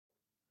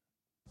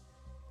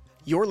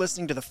You're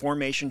listening to the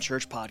Formation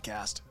Church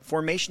podcast.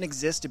 Formation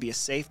exists to be a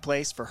safe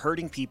place for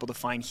hurting people to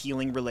find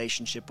healing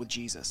relationship with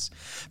Jesus.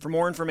 For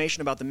more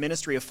information about the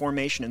ministry of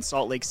Formation in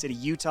Salt Lake City,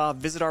 Utah,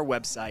 visit our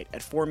website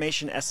at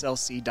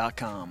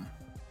formationslc.com.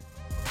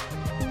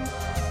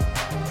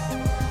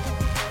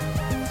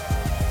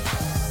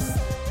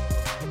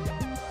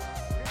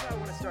 Here's how I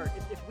want to start.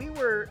 If we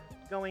were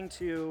going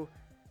to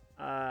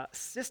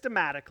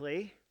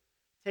systematically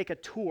take a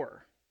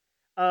tour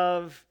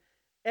of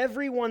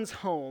everyone's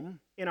home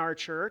in our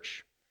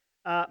church,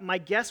 my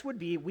guess would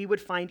be we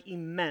would find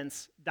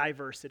immense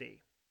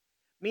diversity.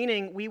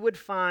 Meaning we would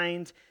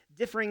find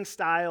differing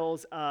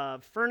styles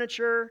of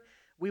furniture,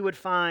 we would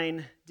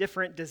find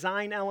different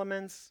design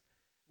elements,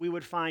 we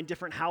would find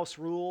different house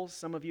rules.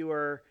 Some of you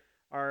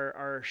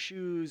are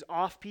shoes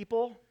off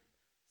people,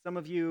 some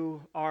of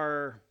you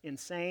are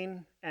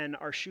insane and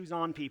are shoes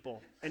on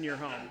people in your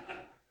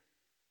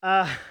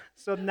home.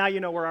 So now you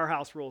know where our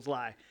house rules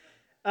lie.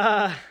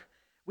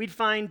 We'd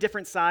find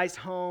different sized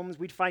homes.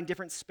 We'd find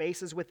different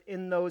spaces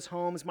within those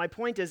homes. My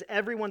point is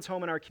everyone's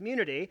home in our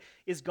community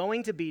is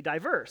going to be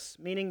diverse,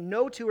 meaning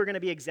no two are going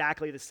to be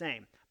exactly the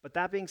same. But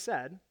that being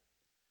said,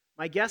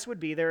 my guess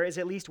would be there is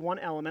at least one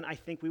element I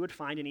think we would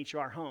find in each of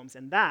our homes,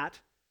 and that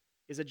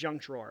is a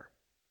junk drawer.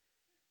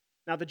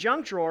 Now, the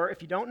junk drawer,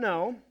 if you don't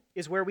know,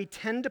 is where we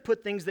tend to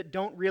put things that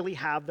don't really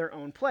have their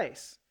own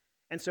place.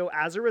 And so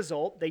as a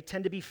result, they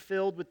tend to be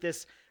filled with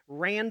this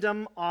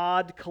random,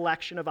 odd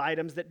collection of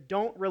items that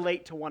don't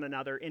relate to one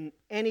another in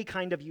any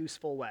kind of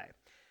useful way.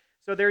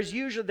 So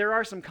there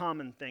are some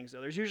common things, though.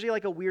 There's usually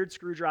like a weird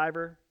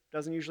screwdriver,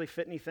 doesn't usually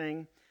fit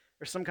anything.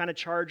 There's some kind of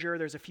charger.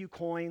 There's a few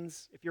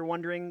coins. If you're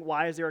wondering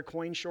why is there a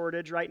coin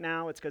shortage right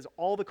now, it's because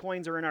all the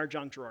coins are in our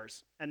junk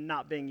drawers and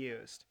not being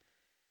used.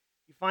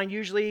 You find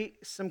usually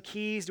some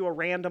keys to a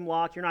random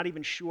lock. You're not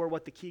even sure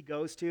what the key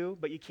goes to,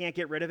 but you can't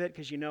get rid of it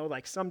because you know,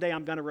 like, someday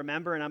I'm going to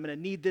remember and I'm going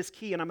to need this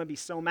key and I'm going to be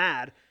so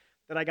mad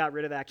that I got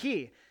rid of that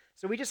key.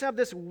 So we just have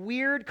this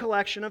weird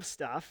collection of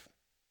stuff,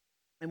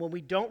 and when we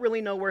don't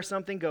really know where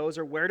something goes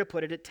or where to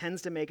put it, it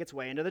tends to make its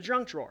way into the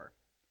junk drawer.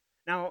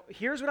 Now,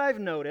 here's what I've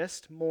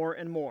noticed more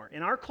and more.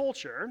 In our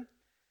culture,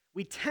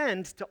 we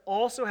tend to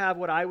also have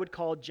what I would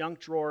call junk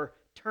drawer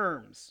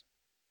terms,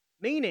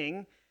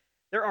 meaning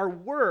there are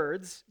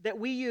words that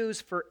we use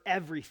for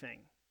everything,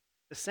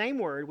 the same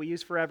word we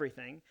use for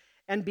everything,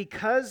 and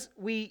because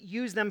we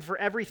use them for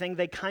everything,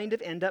 they kind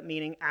of end up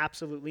meaning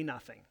absolutely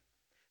nothing.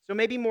 So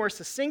maybe more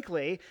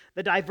succinctly,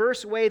 the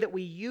diverse way that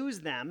we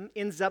use them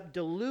ends up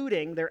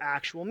diluting their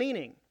actual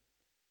meaning.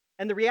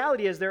 And the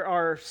reality is there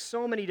are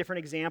so many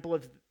different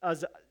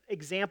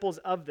examples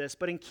of this,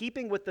 but in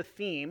keeping with the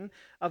theme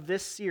of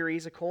this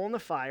series, A Coal in the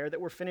Fire,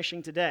 that we're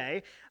finishing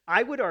today,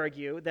 I would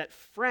argue that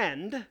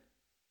friend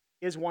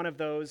is one of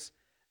those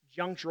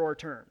junk drawer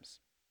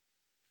terms.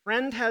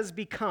 Friend has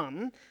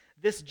become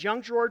this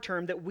junk drawer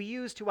term that we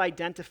use to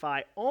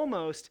identify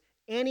almost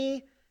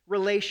any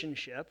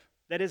relationship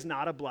that is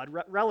not a blood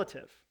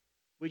relative.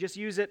 We just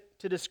use it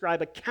to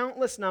describe a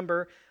countless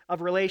number of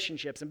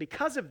relationships. And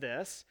because of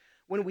this,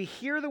 when we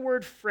hear the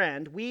word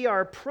friend, we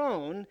are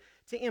prone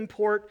to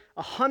import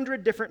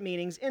 100 different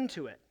meanings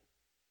into it.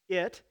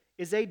 It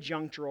is a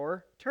junk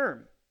drawer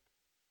term.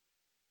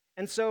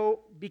 And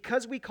so,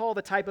 because we call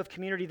the type of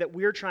community that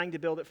we're trying to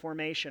build at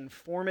Formation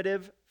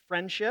formative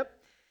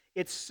friendship,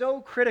 it's so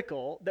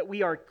critical that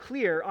we are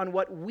clear on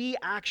what we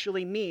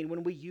actually mean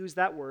when we use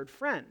that word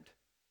friend.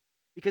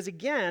 Because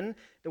again,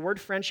 the word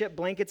friendship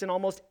blankets an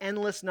almost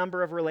endless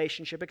number of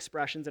relationship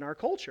expressions in our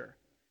culture.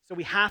 So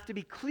we have to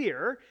be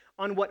clear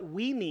on what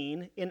we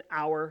mean in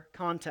our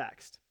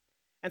context.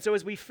 And so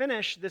as we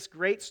finish this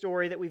great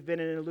story that we've been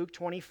in Luke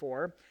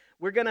 24,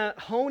 we're going to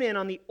hone in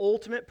on the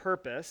ultimate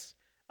purpose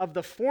of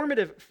the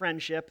formative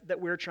friendship that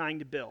we're trying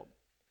to build.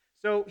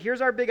 So here's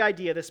our big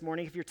idea this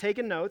morning. If you're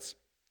taking notes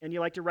and you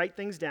like to write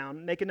things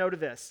down, make a note of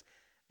this.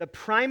 The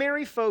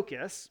primary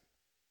focus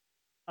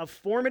of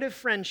formative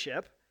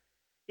friendship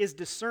is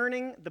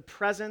discerning the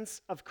presence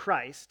of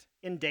Christ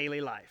in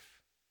daily life.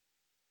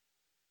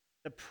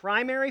 The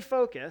primary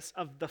focus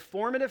of the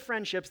formative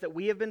friendships that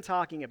we have been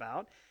talking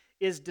about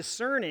is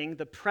discerning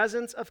the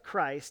presence of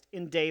Christ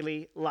in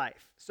daily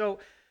life. So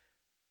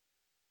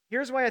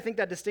here's why I think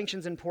that distinction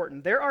is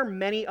important. There are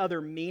many other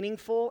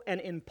meaningful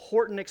and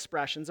important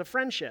expressions of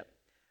friendship.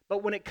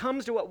 But when it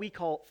comes to what we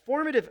call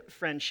formative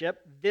friendship,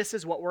 this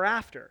is what we're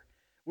after.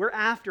 We're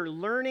after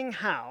learning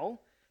how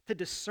to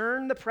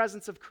discern the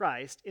presence of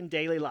Christ in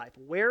daily life.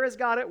 Where is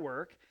God at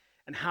work,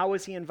 and how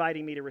is he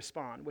inviting me to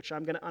respond, which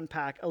I'm going to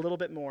unpack a little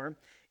bit more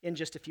in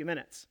just a few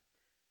minutes.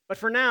 But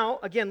for now,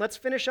 again, let's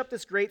finish up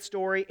this great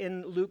story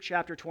in Luke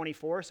chapter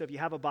 24. So if you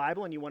have a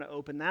Bible and you want to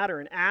open that, or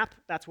an app,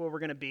 that's where we're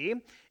going to be.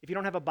 If you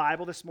don't have a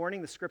Bible this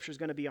morning, the scripture is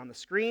going to be on the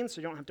screen, so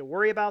you don't have to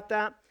worry about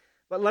that.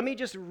 But let me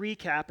just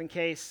recap in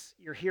case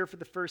you're here for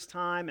the first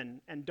time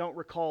and don't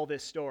recall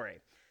this story.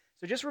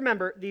 So just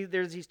remember,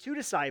 there's these two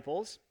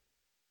disciples,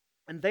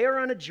 and they are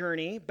on a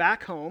journey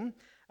back home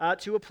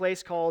to a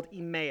place called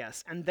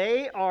Emmaus. And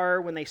they are,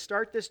 when they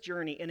start this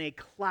journey, in a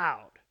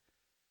cloud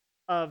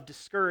of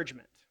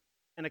discouragement,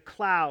 and a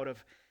cloud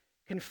of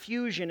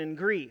confusion and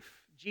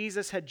grief.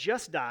 Jesus had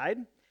just died,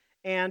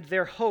 and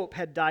their hope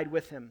had died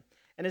with him.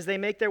 And as they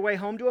make their way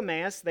home to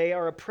Emmaus, they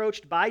are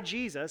approached by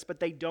Jesus, but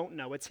they don't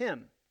know it's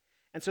him.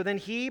 And so then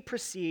he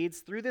proceeds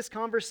through this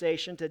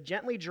conversation to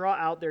gently draw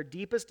out their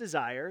deepest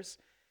desires.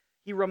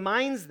 He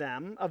reminds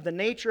them of the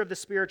nature of the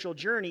spiritual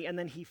journey, and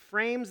then he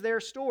frames their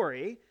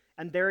story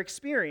and their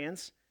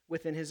experience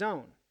within his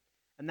own.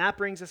 And that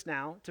brings us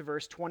now to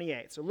verse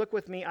 28. So look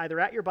with me either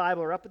at your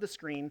Bible or up at the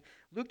screen.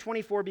 Luke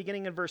 24,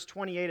 beginning in verse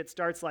 28, it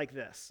starts like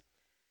this.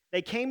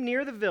 They came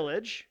near the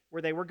village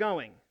where they were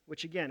going,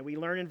 which again, we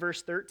learn in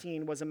verse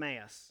 13 was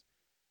Emmaus.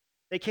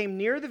 They came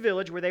near the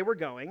village where they were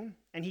going,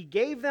 and he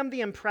gave them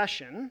the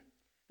impression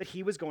that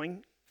he was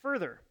going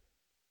further.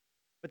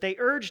 But they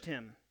urged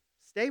him,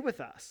 "Stay with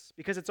us,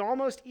 because it's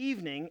almost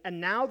evening, and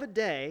now the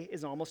day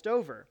is almost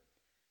over."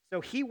 So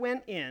he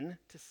went in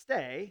to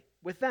stay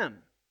with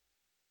them.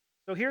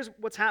 So here's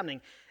what's happening.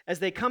 As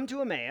they come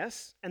to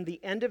Emmaus and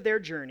the end of their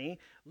journey,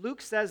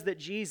 Luke says that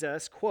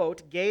Jesus,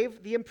 quote,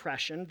 gave the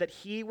impression that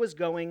he was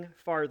going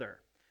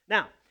farther.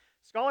 Now,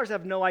 scholars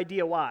have no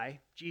idea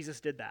why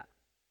Jesus did that.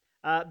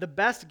 The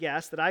best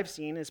guess that I've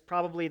seen is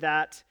probably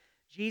that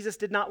Jesus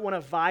did not want to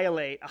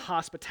violate a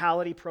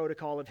hospitality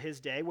protocol of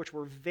his day, which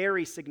were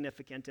very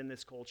significant in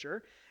this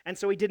culture, and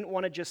so he didn't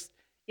want to just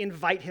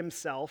invite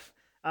himself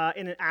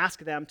and ask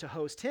them to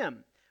host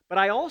him. But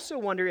I also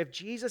wonder if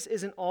Jesus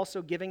isn't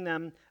also giving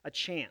them a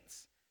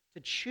chance to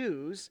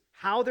choose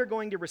how they're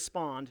going to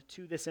respond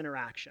to this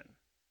interaction.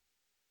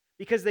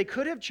 Because they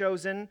could have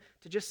chosen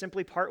to just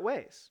simply part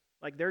ways,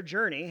 like their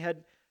journey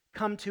had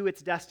come to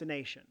its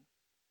destination.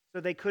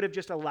 So they could have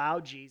just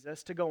allowed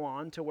Jesus to go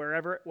on to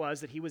wherever it was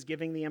that he was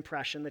giving the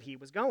impression that he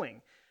was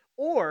going.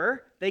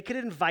 Or they could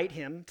invite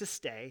him to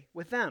stay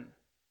with them.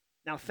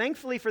 Now,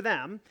 thankfully for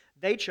them,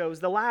 they chose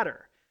the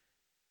latter.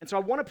 And so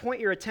I want to point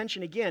your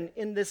attention again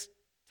in this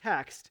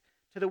text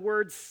to the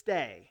word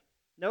stay.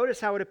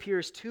 Notice how it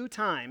appears 2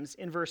 times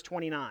in verse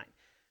 29.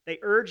 They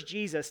urge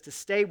Jesus to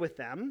stay with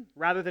them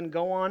rather than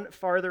go on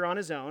farther on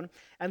his own.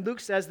 And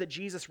Luke says that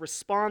Jesus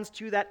responds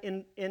to that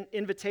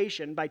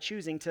invitation by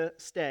choosing to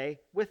stay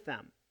with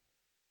them.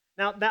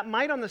 Now, that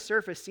might on the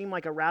surface seem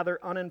like a rather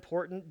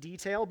unimportant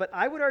detail, but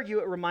I would argue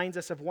it reminds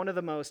us of one of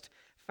the most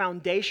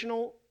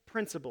foundational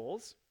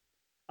principles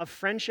of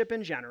friendship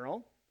in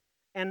general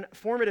and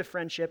formative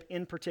friendship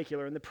in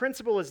particular. And the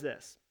principle is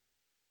this.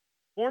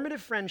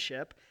 Formative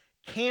friendship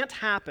can't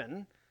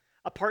happen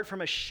apart from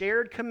a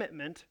shared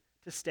commitment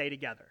to stay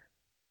together.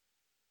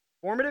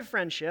 Formative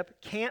friendship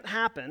can't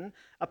happen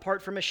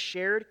apart from a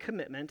shared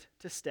commitment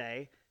to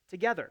stay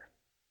together.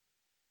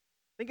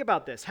 Think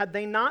about this. Had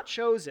they not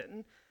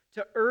chosen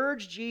to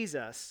urge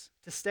Jesus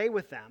to stay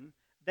with them,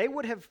 they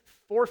would have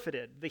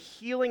forfeited the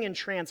healing and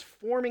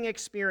transforming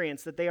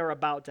experience that they are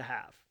about to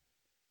have.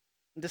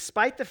 And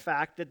despite the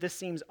fact that this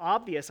seems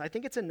obvious, I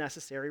think it's a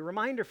necessary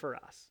reminder for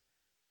us.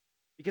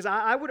 Because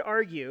I would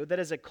argue that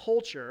as a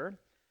culture,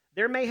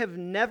 there may have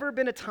never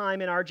been a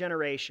time in our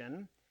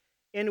generation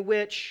in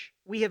which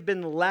we have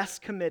been less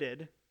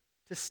committed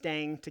to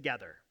staying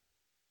together.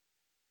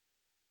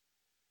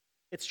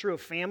 It's true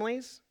of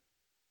families.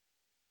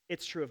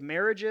 It's true of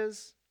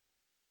marriages.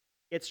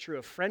 It's true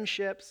of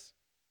friendships.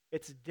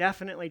 It's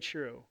definitely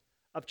true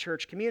of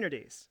church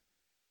communities.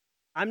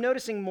 I'm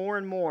noticing more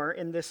and more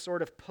in this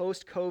sort of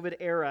post-COVID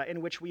era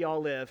in which we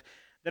all live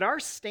that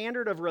our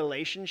standard of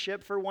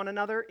relationship for one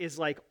another is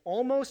like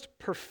almost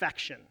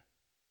perfection.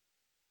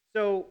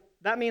 So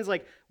that means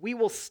like we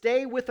will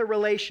stay with a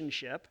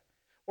relationship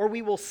or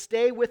we will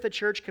stay with a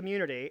church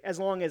community as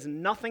long as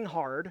nothing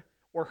hard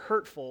or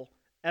hurtful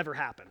ever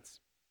happens.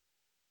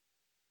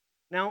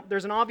 Now,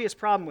 there's an obvious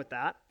problem with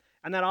that,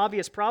 and that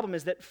obvious problem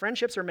is that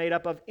friendships are made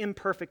up of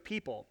imperfect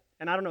people.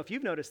 And I don't know if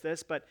you've noticed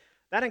this, but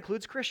that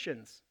includes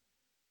Christians.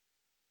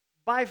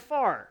 By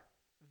far,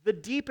 the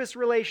deepest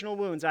relational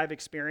wounds I've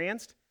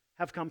experienced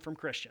have come from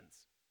Christians.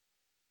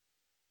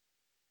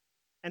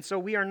 And so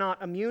we are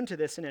not immune to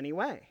this in any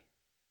way.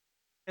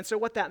 And so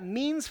what that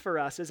means for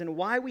us is, and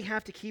why we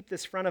have to keep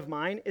this front of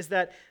mind, is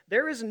that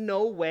there is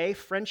no way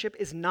friendship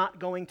is not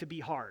going to be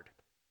hard.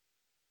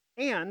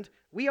 And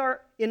we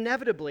are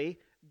inevitably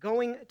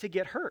going to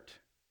get hurt.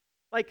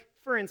 Like,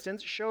 for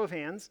instance, show of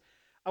hands,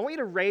 I want you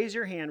to raise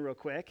your hand real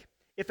quick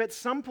if at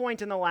some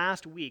point in the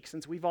last week,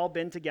 since we've all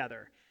been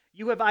together,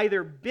 you have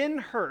either been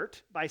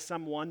hurt by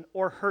someone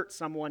or hurt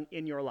someone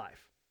in your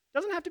life. It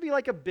doesn't have to be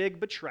like a big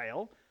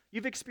betrayal.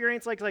 You've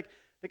experienced like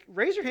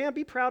raise your hand,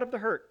 be proud of the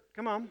hurt.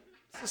 Come on.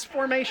 This is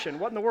formation.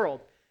 What in the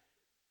world?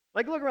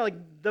 Like, look around,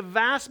 like the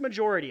vast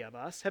majority of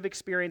us have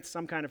experienced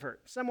some kind of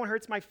hurt. Someone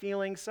hurts my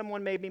feelings,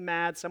 someone made me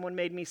mad, someone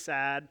made me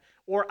sad,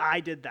 or I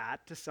did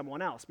that to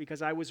someone else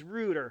because I was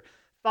rude or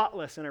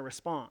thoughtless in a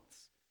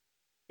response.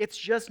 It's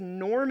just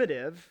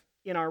normative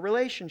in our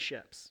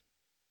relationships.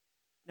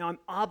 Now,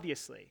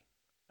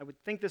 I would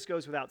think this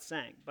goes without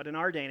saying, but in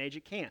our day and age,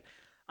 it can't.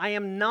 I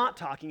am not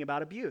talking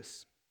about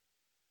abuse.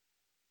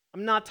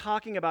 I'm not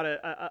talking about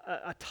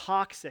a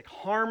toxic,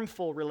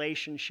 harmful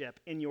relationship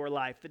in your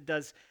life that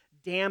does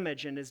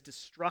damage and is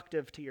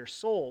destructive to your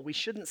soul. We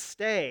shouldn't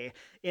stay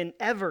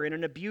ever in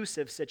an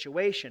abusive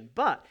situation.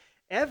 But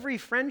every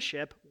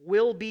friendship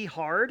will be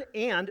hard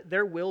and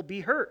there will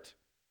be hurt.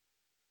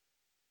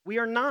 We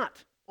are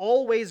not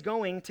always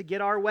going to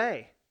get our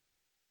way.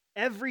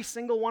 Every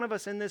single one of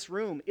us in this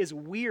room is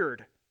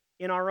weird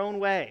in our own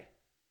way,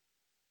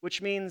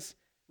 which means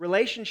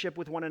relationship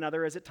with one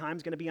another is at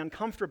times going to be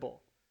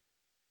uncomfortable.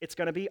 It's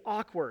going to be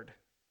awkward.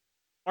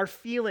 Our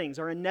feelings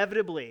are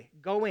inevitably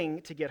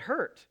going to get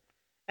hurt.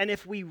 And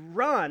if we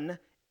run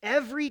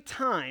every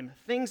time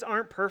things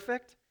aren't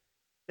perfect,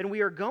 then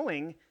we are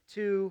going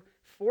to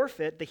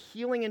forfeit the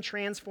healing and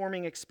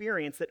transforming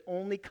experience that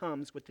only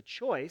comes with the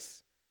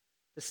choice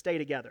to stay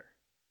together.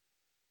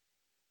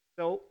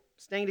 So,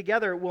 staying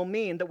together will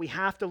mean that we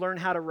have to learn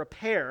how to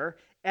repair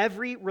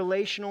every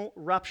relational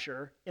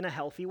rupture in a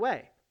healthy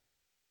way,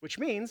 which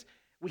means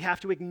we have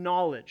to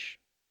acknowledge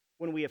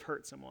when we have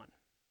hurt someone.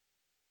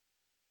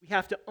 We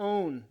have to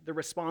own the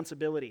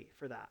responsibility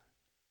for that.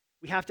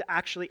 We have to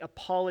actually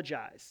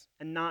apologize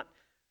and not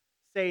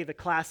say the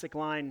classic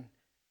line,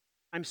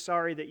 "I'm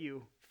sorry that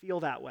you feel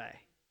that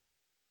way,"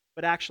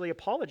 but actually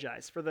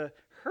apologize for the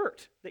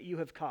hurt that you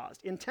have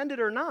caused. Intended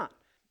or not,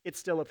 it's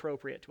still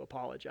appropriate to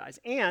apologize.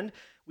 And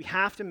we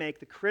have to make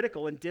the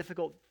critical and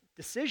difficult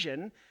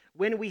decision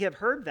when we have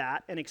heard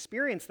that and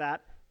experienced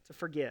that to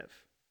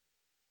forgive.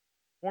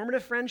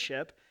 Formative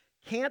friendship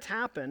can't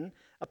happen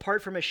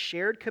apart from a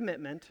shared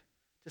commitment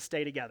to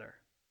stay together.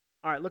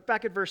 All right, look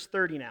back at verse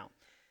 30 now.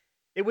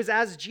 It was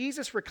as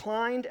Jesus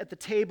reclined at the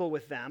table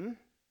with them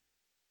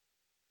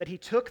that he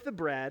took the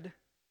bread,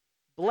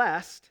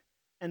 blessed,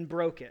 and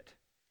broke it,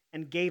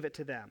 and gave it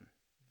to them.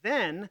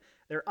 Then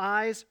their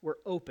eyes were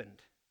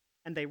opened,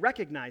 and they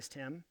recognized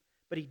him,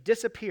 but he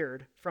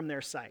disappeared from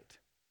their sight.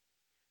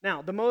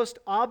 Now, the most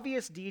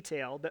obvious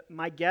detail that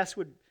my guess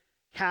would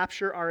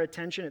capture our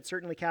attention, it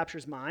certainly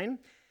captures mine,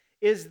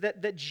 is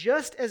that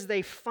just as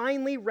they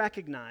finally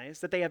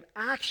recognize that they have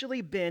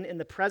actually been in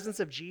the presence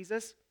of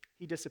Jesus,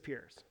 he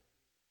disappears.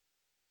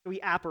 So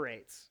he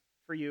apparates,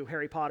 for you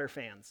Harry Potter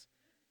fans.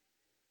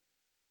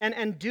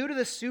 And due to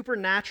the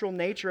supernatural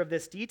nature of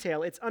this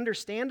detail, it's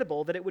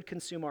understandable that it would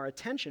consume our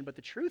attention, but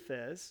the truth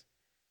is,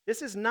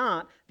 this is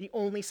not the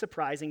only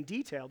surprising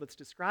detail that's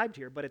described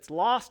here, but it's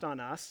lost on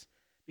us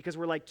because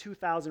we're like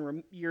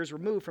 2,000 years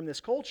removed from this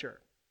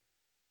culture.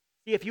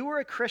 See, if you were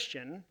a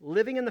Christian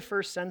living in the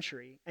first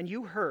century and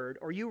you heard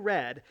or you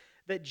read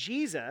that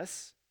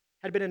Jesus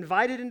had been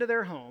invited into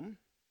their home,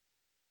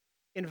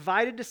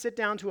 invited to sit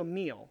down to a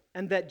meal,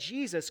 and that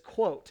Jesus,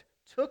 quote,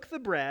 took the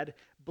bread,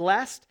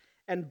 blessed,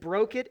 and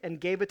broke it and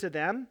gave it to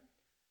them,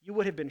 you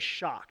would have been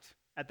shocked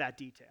at that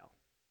detail.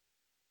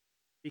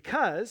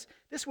 Because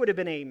this would have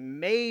been a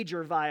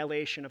major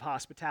violation of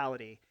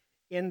hospitality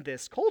in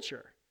this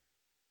culture.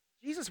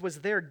 Jesus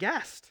was their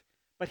guest,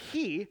 but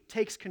he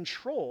takes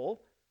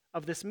control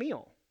of this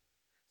meal.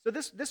 So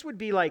this would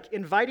be like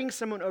inviting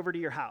someone over to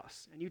your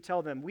house, and you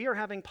tell them, "We are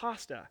having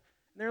pasta."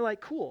 And they're like,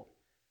 "Cool."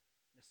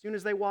 As soon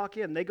as they walk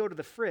in, they go to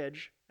the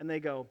fridge, and they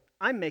go,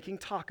 "I'm making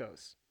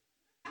tacos."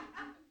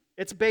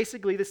 It's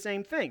basically the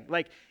same thing.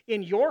 Like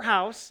in your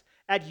house,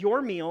 at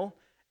your meal,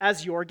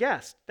 as your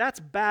guest. That's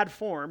bad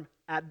form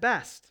at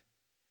best.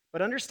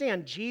 But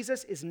understand,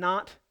 Jesus is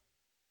not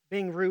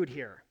being rude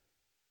here.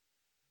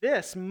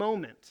 This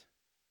moment,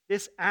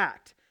 this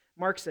act,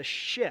 marks a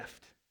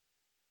shift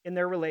in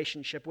their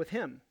relationship with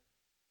him.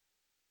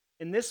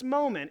 In this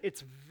moment,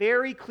 it's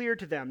very clear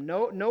to them,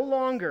 no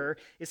longer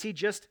is he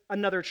just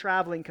another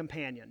traveling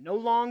companion. No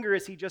longer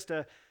is he just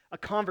a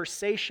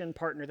conversation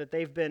partner that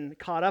they've been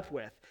caught up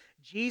with.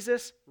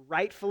 Jesus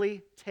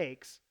rightfully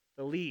takes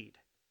the lead.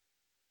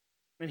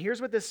 And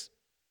here's what this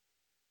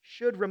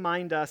should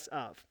remind us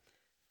of.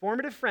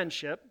 Formative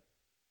friendship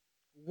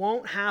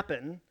won't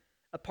happen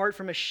apart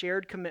from a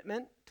shared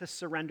commitment to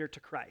surrender to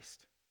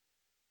Christ.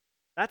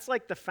 That's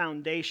like the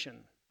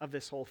foundation of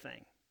this whole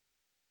thing.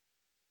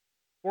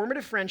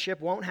 Formative friendship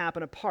won't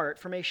happen apart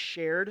from a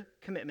shared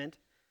commitment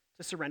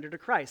to surrender to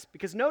Christ.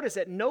 Because notice,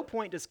 at no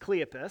point does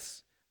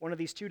Cleopas, one of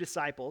these two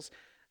disciples,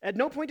 at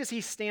no point does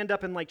he stand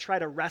up and try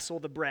to wrestle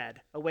the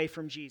bread away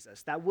from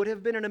Jesus. That would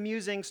have been an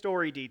amusing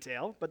story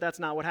detail, but that's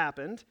not what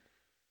happened.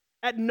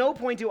 At no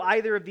point do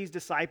either of these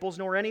disciples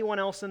nor anyone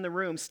else in the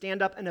room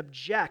stand up and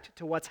object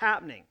to what's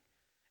happening.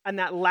 And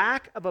that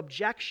lack of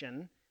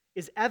objection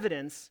is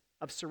evidence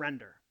of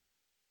surrender.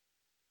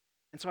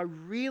 And so I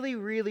really,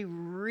 really,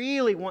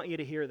 really want you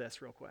to hear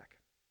this real quick.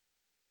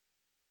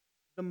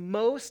 The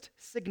most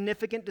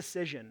significant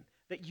decision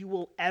that you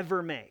will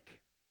ever make.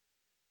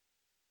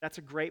 That's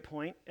a great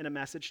point in a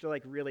message to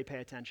really pay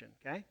attention,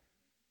 okay?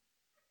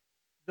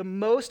 The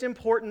most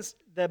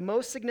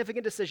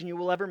significant decision you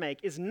will ever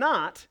make is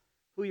not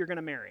who you're going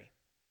to marry.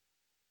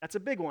 That's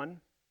a big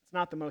one. It's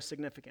not the most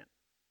significant.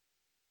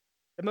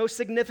 The most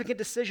significant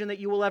decision that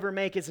you will ever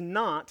make is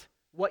not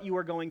what you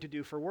are going to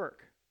do for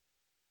work,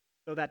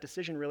 though that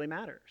decision really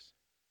matters.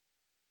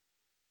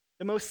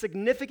 The most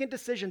significant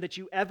decision that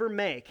you ever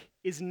make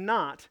is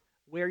not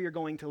where you're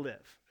going to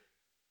live.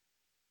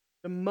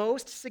 The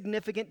most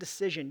significant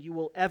decision you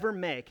will ever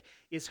make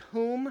is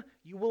whom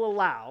you will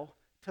allow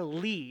to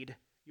lead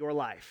your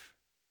life.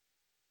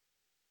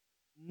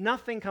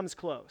 Nothing comes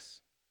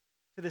close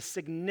to the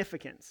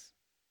significance,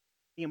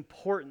 the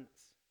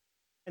importance,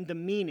 and the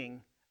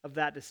meaning of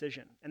that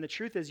decision. And the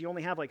truth is, you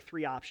only have like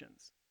 3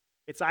 options.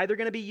 It's either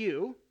going to be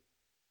you're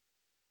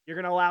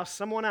going to allow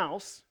someone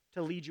else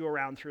to lead you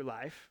around through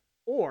life,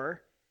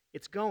 or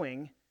it's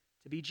going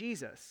to be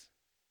Jesus.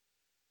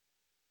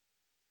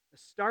 The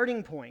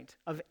starting point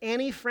of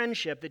any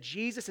friendship that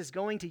Jesus is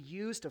going to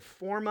use to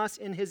form us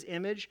in his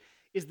image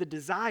is the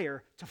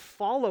desire to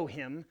follow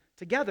him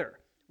together,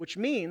 which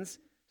means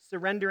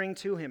surrendering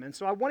to him. And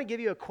so I want to give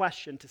you a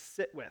question to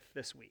sit with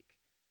this week.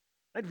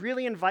 I'd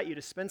really invite you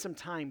to spend some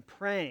time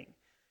praying,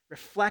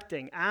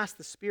 reflecting, ask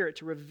the Spirit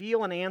to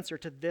reveal an answer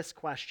to this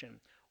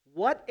question.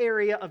 What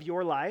area of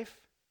your life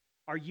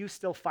are you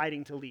still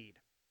fighting to lead?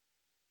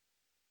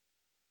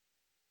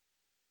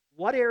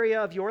 What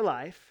area of your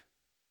life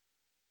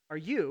are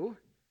you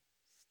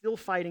still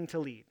fighting to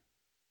lead?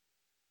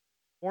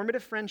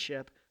 Formative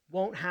friendship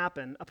won't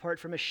happen apart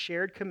from a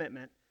shared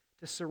commitment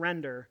to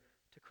surrender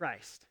to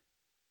Christ.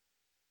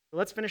 So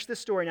let's finish this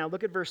story now.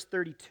 Look at verse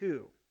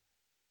 32.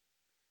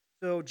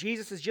 So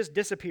Jesus has just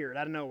disappeared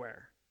out of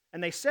nowhere.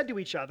 And they said to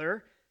each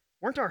other,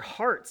 "Weren't our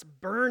hearts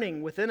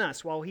burning within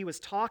us while he was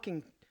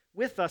talking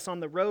with us on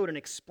the road and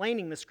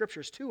explaining the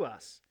scriptures to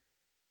us?"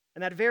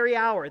 And that very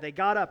hour they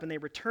got up and they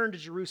returned to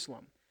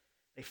Jerusalem.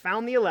 They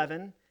found the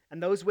 11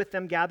 and those with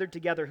them gathered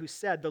together who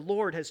said, "The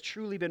Lord has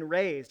truly been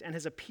raised and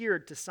has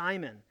appeared to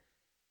Simon."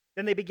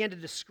 Then they began to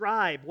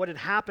describe what had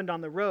happened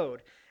on the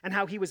road and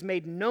how he was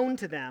made known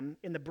to them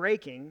in the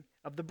breaking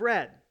of the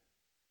bread.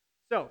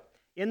 So,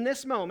 in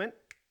this moment,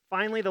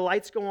 finally the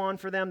lights go on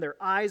for them.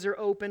 Their eyes are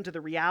open to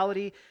the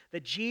reality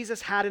that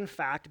Jesus had in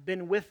fact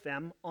been with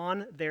them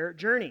on their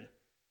journey.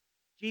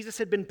 Jesus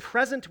had been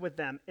present with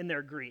them in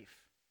their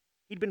grief.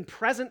 He'd been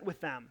present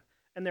with them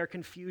in their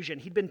confusion.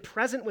 He'd been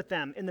present with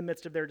them in the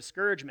midst of their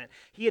discouragement.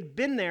 He had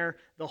been there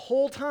the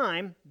whole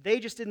time.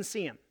 They just didn't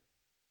see him.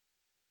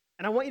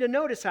 And I want you to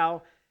notice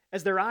how,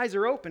 as their eyes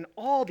are open,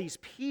 all these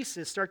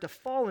pieces start to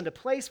fall into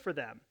place for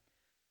them.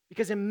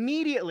 Because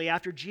immediately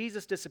after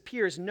Jesus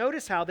disappears,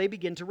 notice how they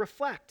begin to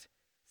reflect.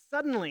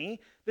 Suddenly,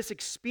 this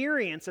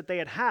experience that they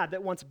had had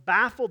that once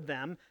baffled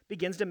them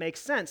begins to make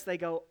sense. They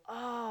go,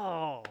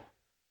 "Oh,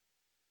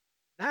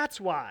 that's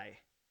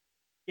why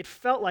it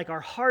felt like our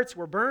hearts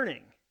were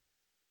burning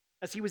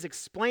as he was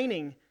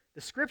explaining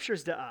the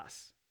scriptures to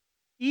us.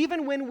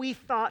 Even when we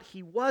thought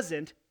he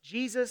wasn't,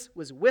 Jesus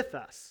was with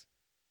us."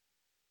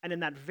 And in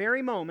that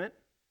very moment,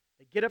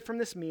 they get up from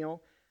this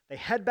meal, they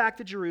head back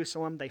to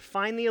Jerusalem, they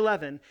find the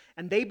 11,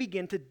 and they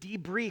begin to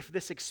debrief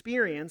this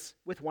experience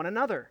with one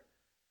another.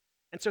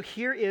 And so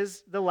here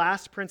is the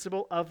last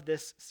principle of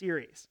this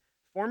series.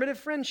 Formative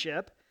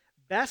friendship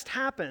best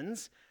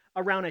happens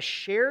around a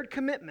shared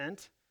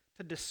commitment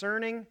to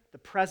discerning the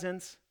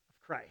presence of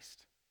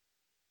Christ.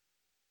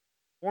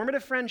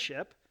 Formative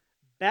friendship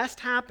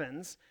best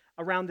happens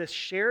around this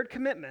shared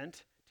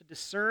commitment to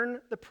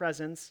discern the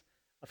presence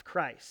of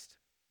Christ.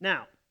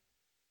 Now,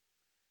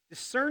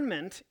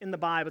 discernment in the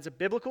Bible is a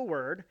biblical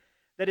word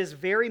that is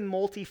very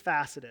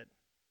multifaceted.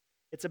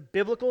 It's a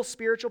biblical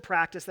spiritual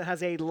practice that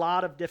has a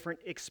lot of different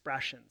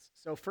expressions.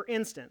 So, for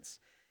instance,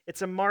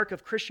 it's a mark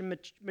of Christian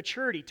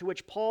maturity to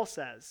which Paul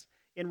says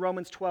in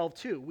Romans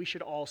 12:2, we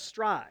should all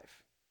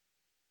strive.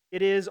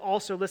 It is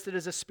also listed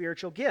as a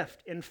spiritual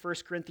gift in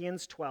 1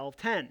 Corinthians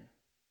 12:10.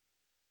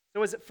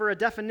 So for a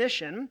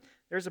definition,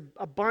 there's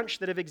a bunch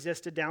that have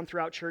existed down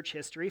throughout church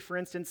history. For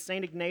instance,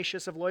 St.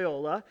 Ignatius of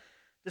Loyola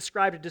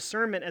described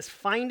discernment as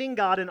finding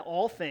God in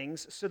all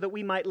things so that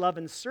we might love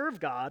and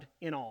serve God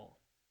in all.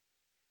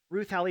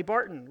 Ruth Haley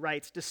Barton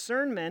writes,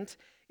 discernment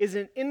is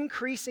an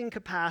increasing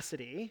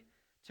capacity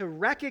to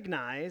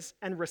recognize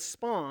and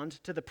respond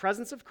to the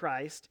presence of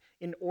Christ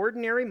in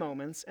ordinary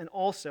moments and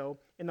also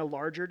in the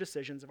larger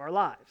decisions of our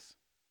lives.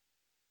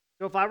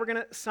 So if I were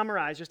going to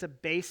summarize just a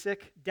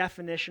basic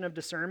definition of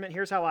discernment,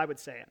 here's how I would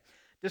say it.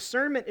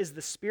 Discernment is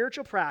the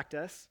spiritual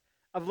practice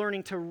of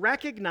learning to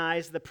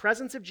recognize the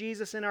presence of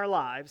Jesus in our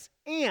lives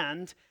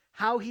and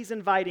how he's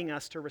inviting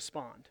us to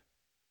respond.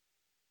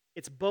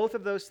 It's both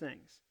of those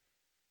things.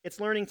 It's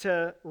learning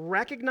to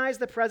recognize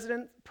the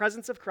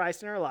presence of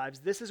Christ in our lives.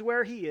 This is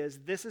where he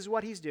is. This is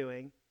what he's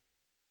doing.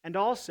 And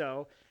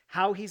also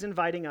how he's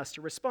inviting us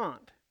to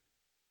respond.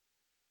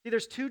 See,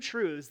 there's two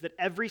truths that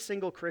every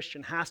single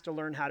Christian has to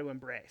learn how to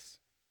embrace.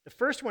 The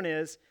first one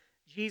is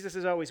Jesus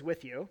is always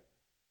with you.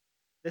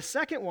 The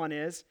second one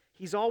is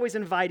he's always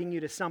inviting you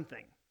to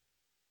something.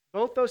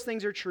 Both those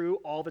things are true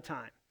all the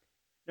time.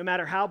 No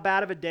matter how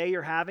bad of a day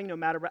you're having, no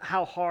matter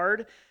how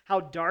hard, how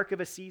dark of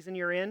a season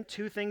you're in,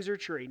 two things are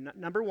true.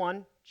 Number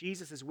one,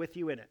 Jesus is with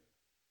you in it.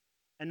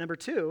 And number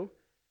two,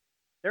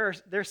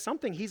 there's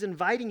something he's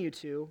inviting you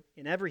to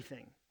in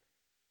everything.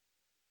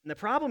 And the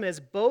problem is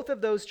both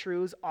of those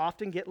truths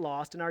often get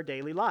lost in our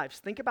daily lives.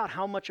 Think about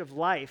how much of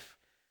life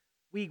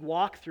we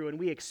walk through and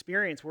we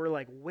experience where we're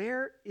like,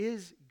 where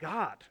is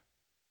God?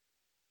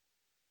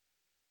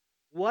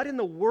 What in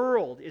the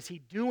world is he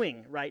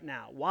doing right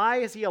now? Why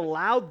has he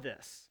allowed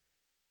this?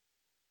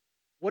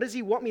 What does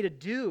he want me to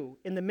do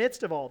in the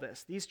midst of all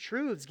this? These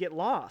truths get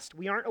lost.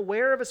 We aren't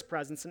aware of his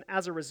presence, and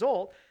as a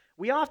result,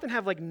 we often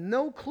have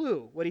no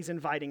clue what he's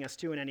inviting us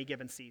to in any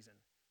given season.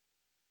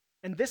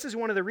 And this is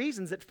one of the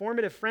reasons that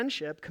formative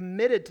friendship,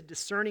 committed to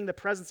discerning the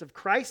presence of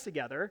Christ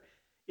together,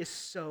 is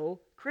so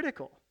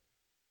critical.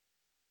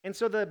 And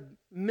so the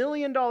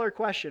million-dollar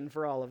question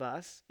for all of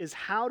us is,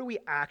 how do we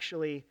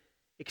actually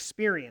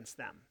experience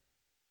them?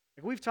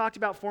 We've talked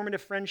about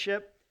formative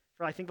friendship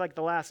for, I think,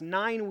 the last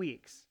 9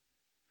 weeks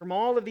from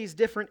all of these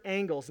different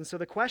angles. And so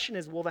the question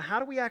is, well, how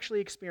do we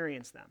actually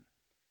experience them?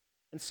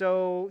 And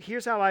so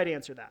here's how I'd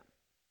answer that.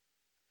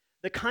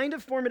 The kind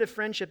of formative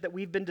friendship that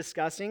we've been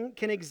discussing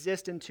can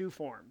exist in two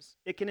forms.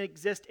 It can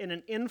exist in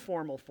an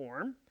informal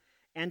form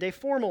and a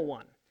formal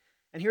one.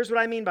 And here's what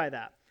I mean by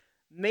that.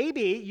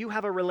 Maybe you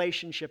have a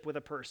relationship with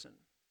a person,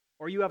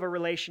 or you have a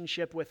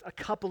relationship with a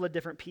couple of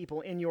different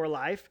people in your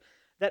life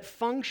that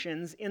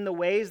functions in the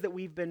ways that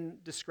we've been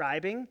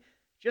describing,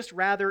 just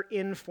rather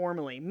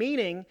informally,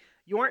 meaning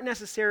you aren't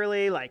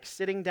necessarily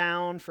sitting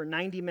down for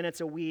 90 minutes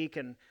a week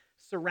and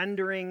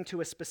surrendering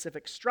to a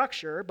specific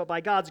structure, but by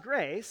God's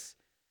grace,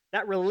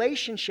 that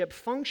relationship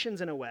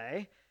functions in a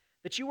way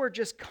that you are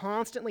just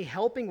constantly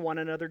helping one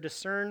another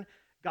discern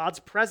God's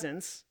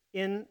presence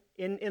in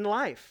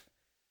life.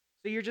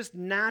 So you're just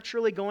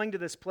naturally going to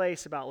this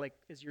place about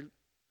as you're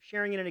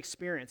sharing in an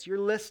experience, you're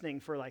listening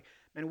for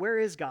man, where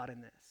is God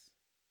in this?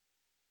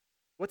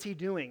 What's he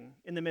doing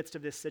in the midst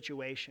of this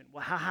situation?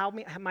 Well, how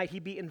might he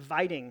be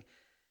inviting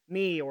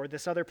me or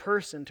this other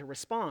person to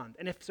respond?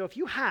 And if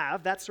you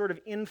have that sort of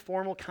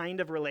informal kind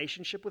of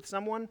relationship with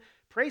someone,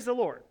 praise the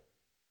Lord.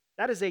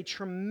 That is a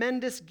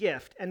tremendous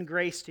gift and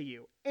grace to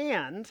you.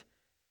 And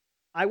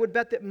I would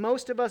bet that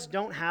most of us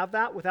don't have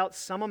that without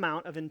some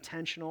amount of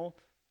intentional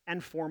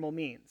and formal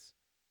means.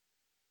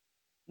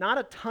 Not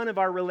a ton of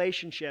our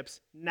relationships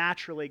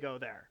naturally go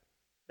there.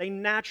 They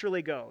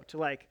naturally go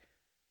to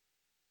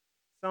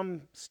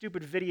some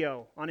stupid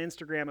video on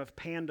Instagram of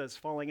pandas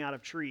falling out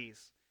of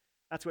trees.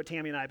 That's what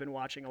Tammy and I have been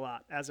watching a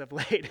lot as of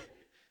late.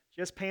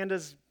 Just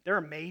pandas, they're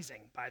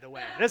amazing, by the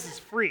way. This is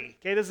free,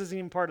 okay? This isn't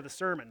even part of the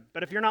sermon.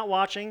 But if you're not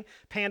watching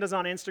pandas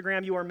on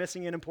Instagram, you are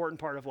missing an important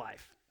part of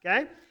life,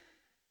 okay?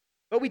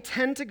 But we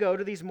tend to go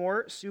to these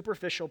more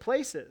superficial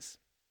places.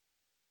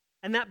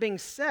 And that being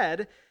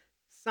said,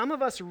 some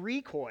of us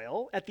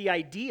recoil at the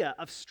idea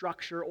of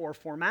structure or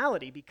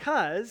formality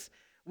because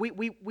we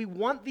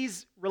want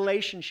these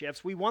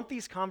relationships, we want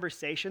these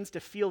conversations to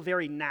feel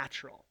very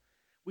natural.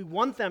 We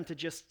want them to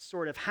just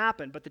sort of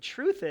happen. But the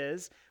truth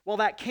is, while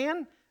that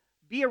can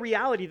be a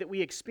reality that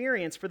we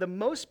experience, for the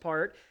most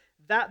part,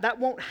 that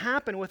won't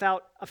happen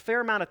without a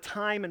fair amount of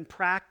time and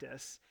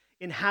practice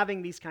in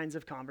having these kinds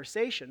of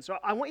conversations. So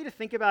I want you to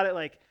think about it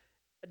like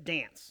a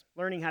dance,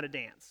 learning how to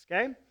dance,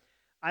 okay?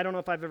 I don't know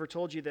if I've ever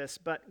told you this,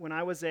 but when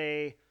I was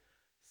a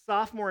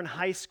sophomore in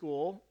high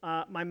school,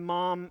 my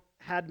mom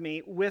had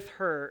me with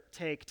her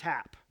take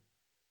tap.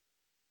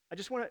 I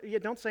just want to,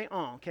 don't say,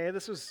 okay?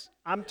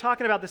 I'm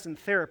talking about this in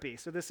therapy,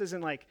 so this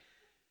isn't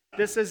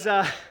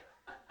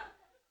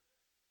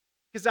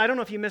because I don't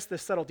know if you missed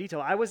this subtle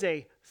detail. I was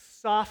a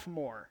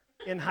sophomore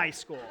in high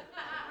school,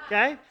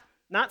 okay?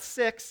 Not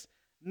 6,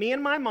 me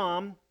and my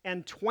mom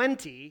and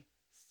 20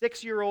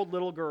 6-year-old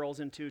little girls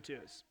in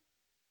tutus.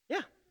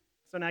 Yeah,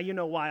 so now you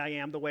know why I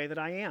am the way that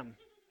I am,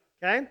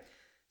 okay?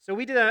 So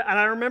we did that, and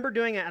I remember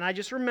doing it, and I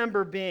just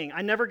remember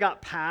I never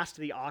got past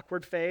the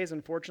awkward phase,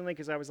 unfortunately,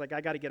 because I was like, I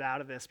got to get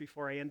out of this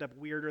before I end up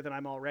weirder than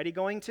I'm already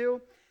going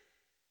to.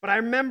 But I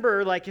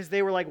remember, as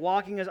they were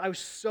walking, I was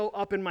so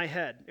up in my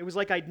head. It was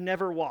like I'd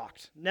never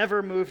walked,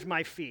 never moved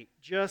my feet.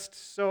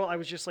 I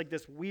was just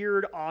this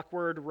weird,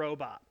 awkward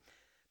robot.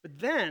 But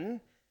then,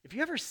 if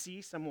you ever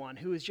see someone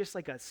who is just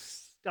a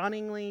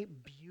stunningly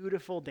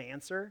beautiful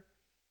dancer,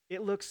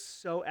 it looks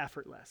so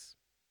effortless.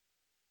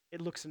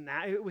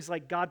 It was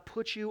like God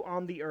put you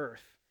on the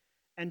earth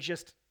and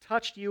just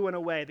touched you in a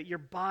way that your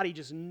body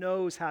just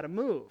knows how to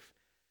move.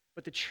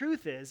 But the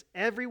truth is,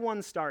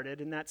 everyone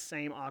started in that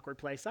same awkward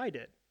place I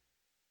did.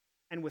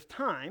 And with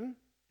time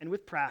and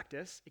with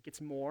practice, it gets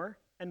more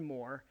and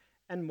more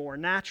and more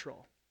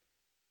natural.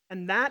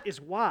 And that is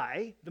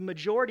why the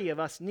majority of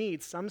us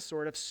need some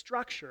sort of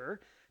structure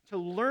to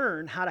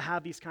learn how to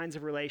have these kinds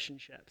of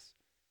relationships.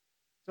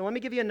 So let me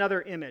give you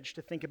another image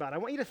to think about. I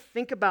want you to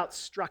think about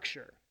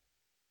structure.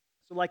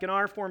 So in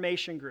our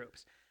formation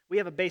groups, we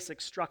have a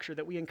basic structure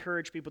that we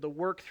encourage people to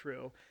work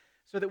through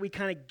so that we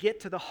kind of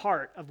get to the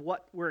heart of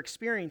what we're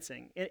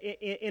experiencing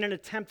in an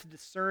attempt to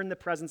discern the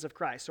presence of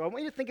Christ. So I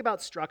want you to think about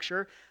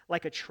structure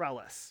like a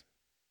trellis.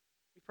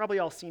 You've probably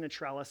all seen a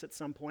trellis at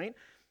some point.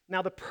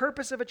 Now, the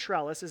purpose of a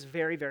trellis is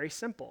very, very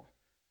simple.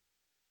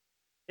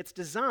 It's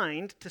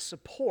designed to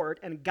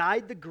support and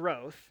guide the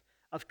growth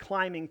of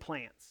climbing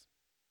plants,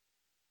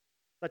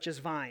 such as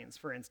vines,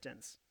 for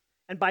instance.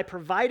 And by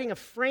providing a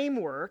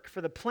framework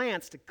for the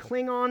plants to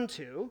cling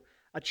onto,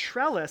 a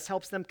trellis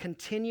helps them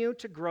continue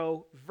to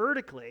grow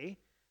vertically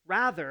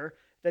rather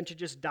than to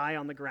just die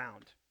on the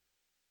ground.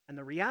 And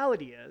the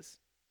reality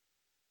is,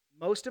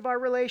 most of our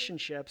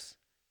relationships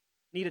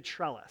need a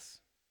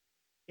trellis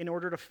in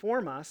order to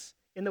form us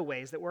in the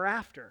ways that we're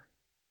after.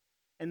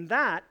 And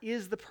that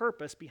is the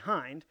purpose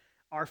behind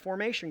our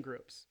formation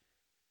groups.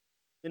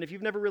 And if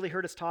you've never really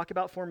heard us talk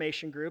about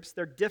formation groups,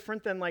 they're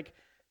different than like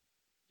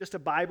just a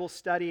Bible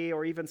study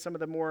or even some of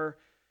the more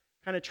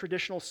kind of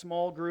traditional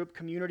small group,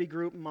 community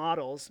group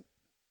models.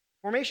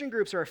 Formation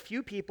groups are a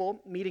few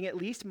people meeting at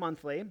least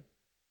monthly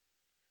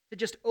to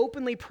just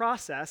openly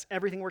process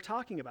everything we're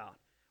talking about.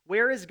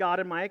 Where is God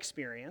in my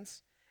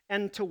experience,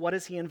 and to what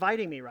is he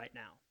inviting me right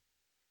now?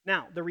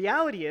 Now, the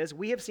reality is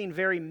we have seen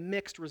very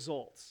mixed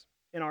results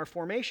in our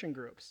formation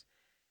groups.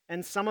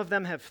 And some of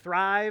them have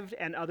thrived,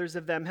 and others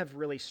of them have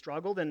really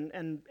struggled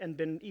and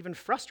been even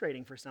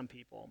frustrating for some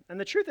people. And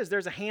the truth is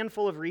there's a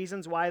handful of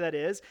reasons why that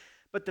is,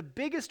 but the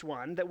biggest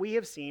one that we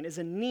have seen is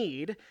a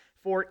need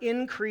for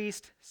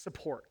increased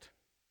support.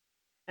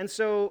 And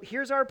so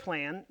here's our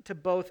plan to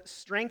both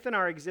strengthen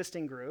our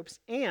existing groups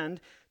and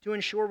to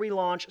ensure we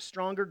launch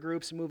stronger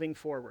groups moving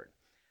forward.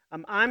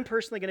 I'm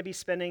personally going to be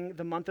spending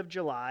the month of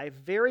July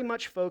very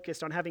much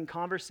focused on having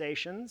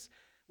conversations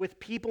with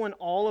people in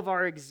all of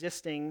our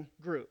existing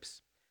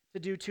groups to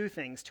do two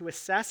things: to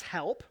assess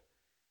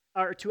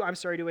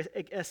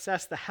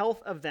assess the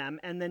health of them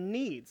and the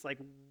needs, like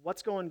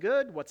what's going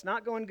good, what's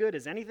not going good,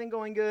 is anything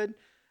going good,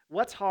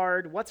 what's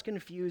hard, what's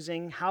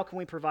confusing, how can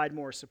we provide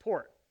more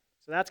support?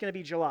 So that's going to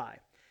be July.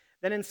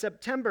 Then in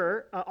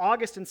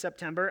August and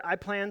September, I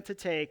plan to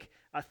take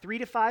 3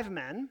 to 5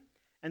 men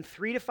and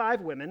 3 to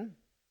 5 women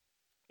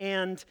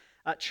and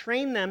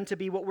train them to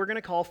be what we're going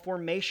to call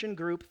formation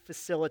group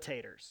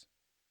facilitators.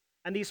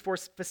 And these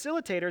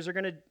facilitators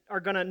are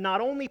going to not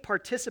only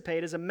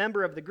participate as a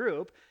member of the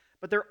group,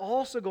 but they're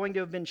also going to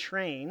have been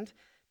trained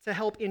to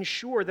help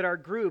ensure that our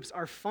groups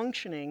are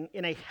functioning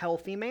in a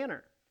healthy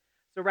manner.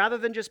 So rather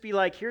than just be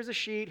like, here's a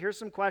sheet, here's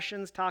some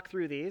questions, talk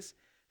through these,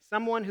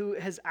 someone who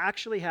has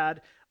actually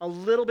had a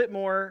little bit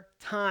more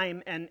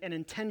time and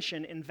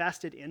intention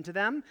invested into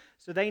them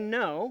so they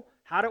know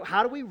how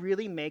do we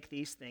really make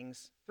these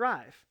things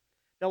thrive.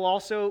 They'll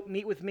also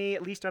meet with me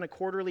at least on a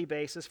quarterly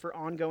basis for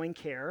ongoing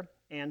care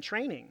and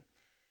training.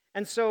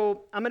 And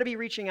so I'm going to be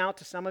reaching out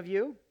to some of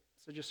you,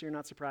 so just so you're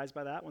not surprised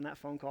by that when that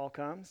phone call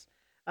comes,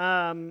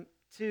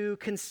 to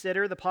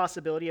consider the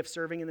possibility of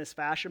serving in this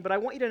fashion. But I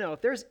want you to know,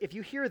 if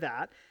you hear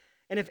that,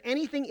 and if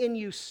anything in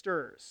you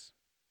stirs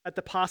at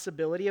the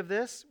possibility of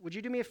this, would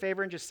you do me a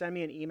favor and just send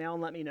me an email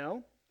and let me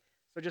know?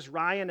 So just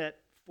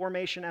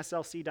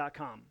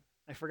ryan@formationslc.com.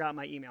 I forgot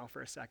my email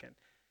for a second.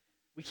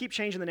 We keep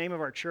changing the name of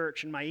our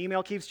church, and my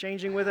email keeps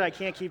changing with it. I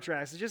can't keep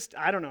track. It's just,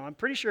 I don't know. I'm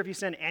pretty sure if you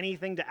send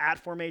anything to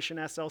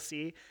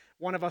 @formationslc,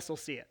 one of us will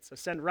see it. So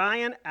send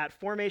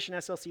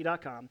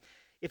ryan@formationslc.com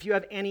if you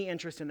have any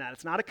interest in that.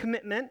 It's not a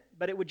commitment,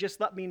 but it would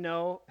just let me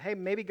know, hey,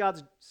 maybe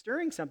God's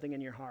stirring something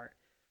in your heart,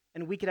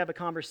 and we could have a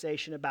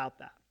conversation about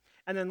that.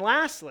 And then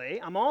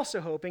lastly, I'm also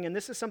hoping, and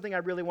this is something I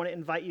really want to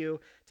invite you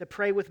to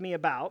pray with me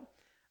about,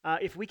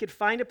 if we could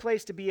find a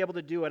place to be able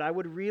to do it, I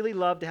would really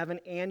love to have an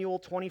annual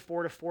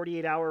 24 to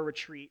 48-hour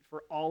retreat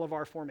for all of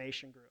our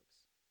formation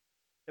groups.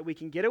 That we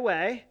can get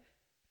away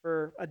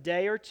for a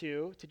day or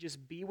two to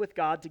just be with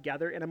God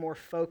together in a more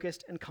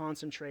focused and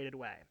concentrated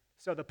way.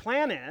 So the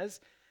plan is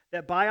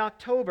that by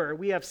October,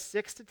 we have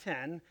 6 to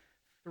 10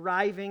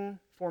 thriving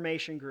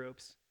formation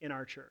groups in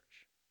our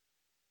church.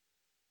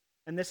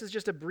 And this is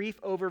just a brief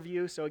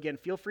overview, so again,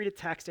 feel free to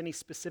text any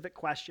specific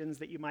questions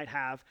that you might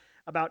have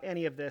about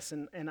any of this,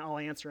 and I'll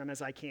answer them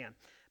as I can.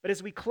 But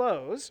as we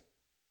close,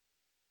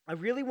 I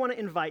really want to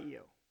invite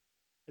you,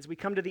 as we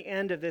come to the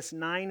end of this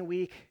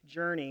 9-week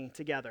journey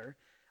together,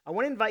 I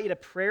want to invite you to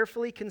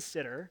prayerfully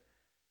consider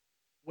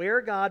where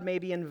God may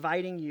be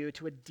inviting you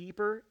to a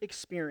deeper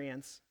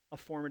experience of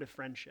formative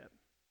friendship.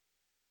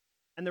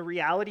 And the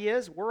reality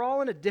is, we're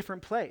all in a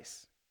different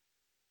place.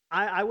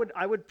 I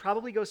would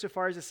probably go so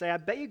far as to say, I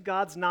bet you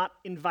God's not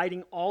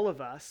inviting all of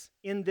us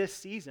in this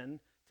season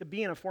to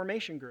be in a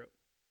formation group.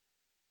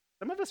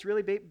 Some of us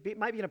really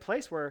might be in a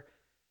place where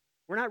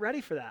we're not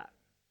ready for that.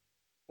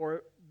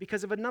 Or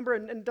because of a number,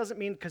 and it doesn't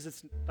mean because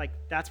it's like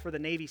that's for the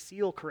Navy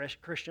SEAL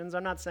Christians.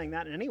 I'm not saying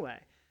that in any way.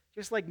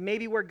 Just like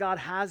maybe where God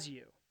has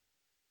you,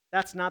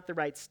 that's not the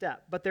right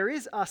step. But there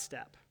is a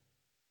step.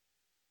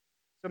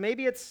 So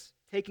maybe it's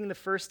taking the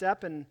first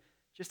step and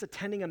just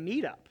attending a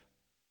meetup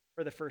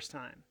for the first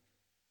time.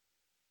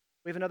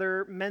 We have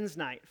another men's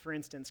night, for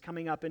instance,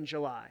 coming up in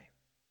July.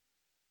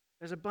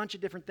 There's a bunch of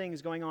different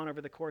things going on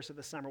over the course of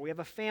the summer. We have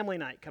a family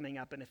night coming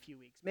up in a few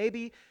weeks.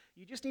 Maybe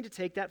you just need to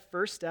take that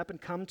first step and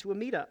come to a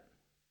meetup.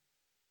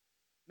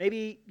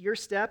 Maybe your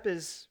step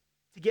is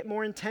to get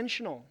more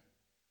intentional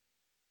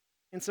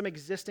in some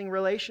existing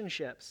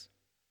relationships.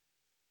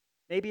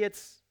 Maybe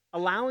it's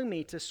allowing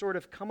me to sort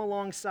of come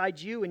alongside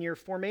you in your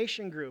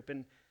formation group,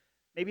 and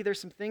maybe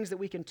there's some things that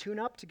we can tune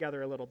up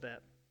together a little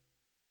bit.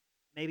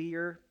 Maybe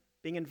you're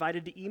being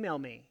invited to email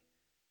me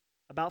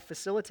about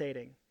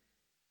facilitating.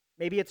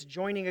 Maybe it's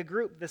joining a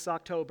group this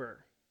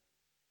October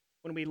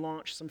when we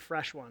launch some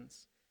fresh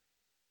ones.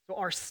 So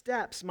our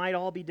steps might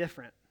all be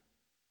different.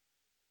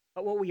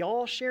 But what we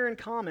all share in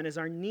common is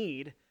our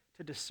need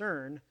to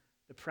discern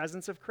the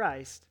presence of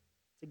Christ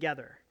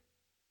together.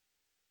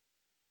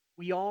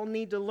 We all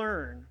need to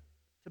learn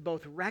to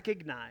both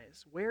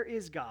recognize, where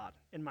is God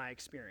in my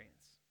experience?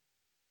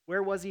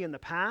 Where was he in the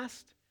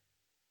past?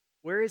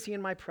 Where is he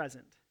in my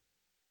present?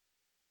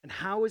 And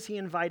how is he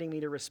inviting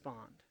me to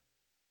respond?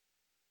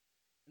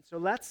 And so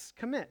let's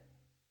commit.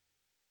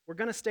 We're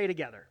going to stay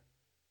together.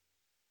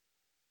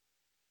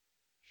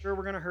 Sure,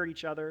 we're going to hurt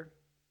each other.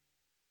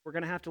 We're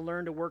going to have to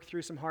learn to work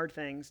through some hard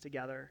things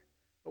together,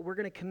 but we're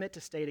going to commit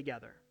to stay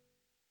together.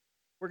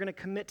 We're going to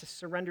commit to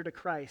surrender to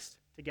Christ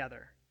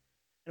together.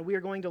 And we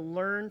are going to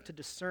learn to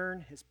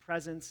discern his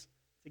presence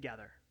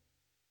together.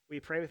 Will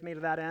you pray with me to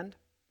that end?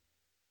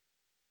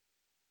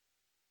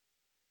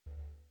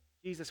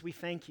 Jesus, we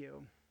thank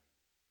you,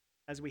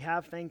 as we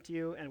have thanked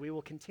you, and we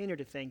will continue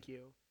to thank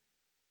you,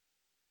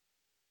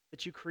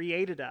 that you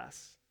created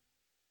us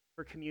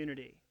for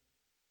community,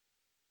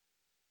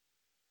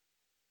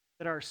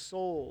 that our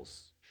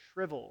souls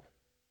shrivel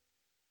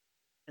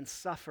and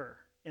suffer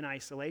in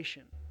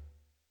isolation.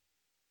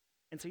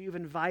 And so you've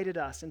invited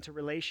us into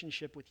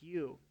relationship with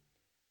you,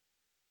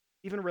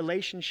 even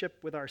relationship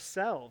with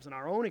ourselves and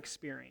our own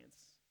experience,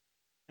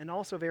 and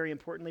also, very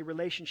importantly,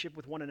 relationship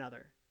with one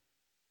another.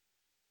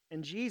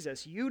 And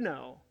Jesus, you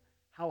know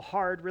how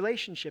hard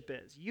relationship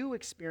is. You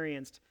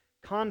experienced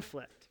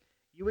conflict.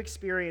 You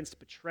experienced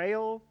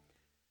betrayal.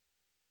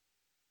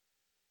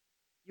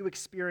 You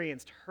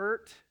experienced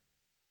hurt.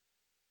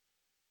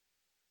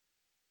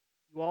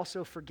 You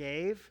also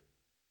forgave.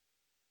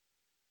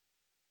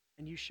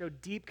 And you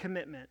showed deep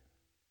commitment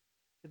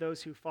to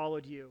those who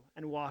followed you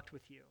and walked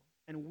with you.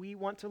 And we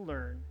want to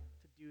learn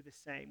to do the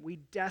same. We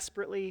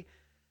desperately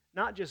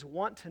not just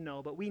want to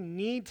know, but we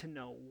need to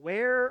know,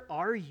 where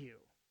are you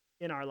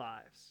in our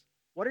lives?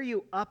 What are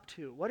you up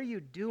to? What are you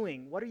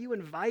doing? What are you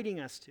inviting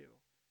us to?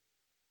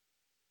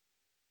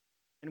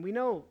 And we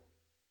know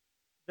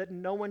that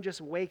no one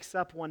just wakes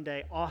up one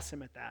day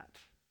awesome at that.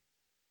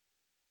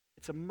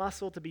 It's a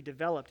muscle to be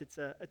developed. It's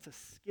a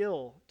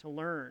skill to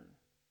learn.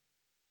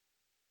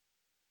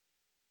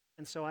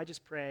 And so I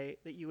just pray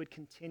that you would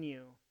continue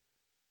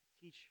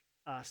to teach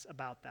us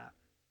about that.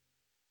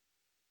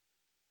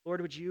 Lord,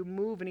 would you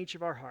move in each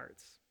of our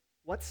hearts?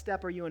 What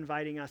step are you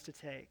inviting us to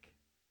take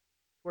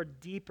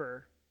toward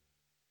deeper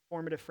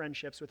formative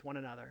friendships with one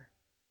another?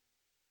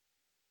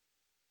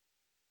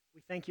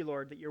 We thank you,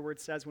 Lord, that your word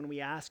says when we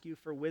ask you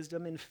for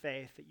wisdom and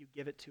faith, that you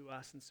give it to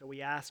us. And so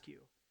we ask you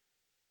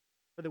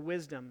for the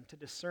wisdom to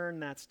discern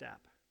that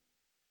step,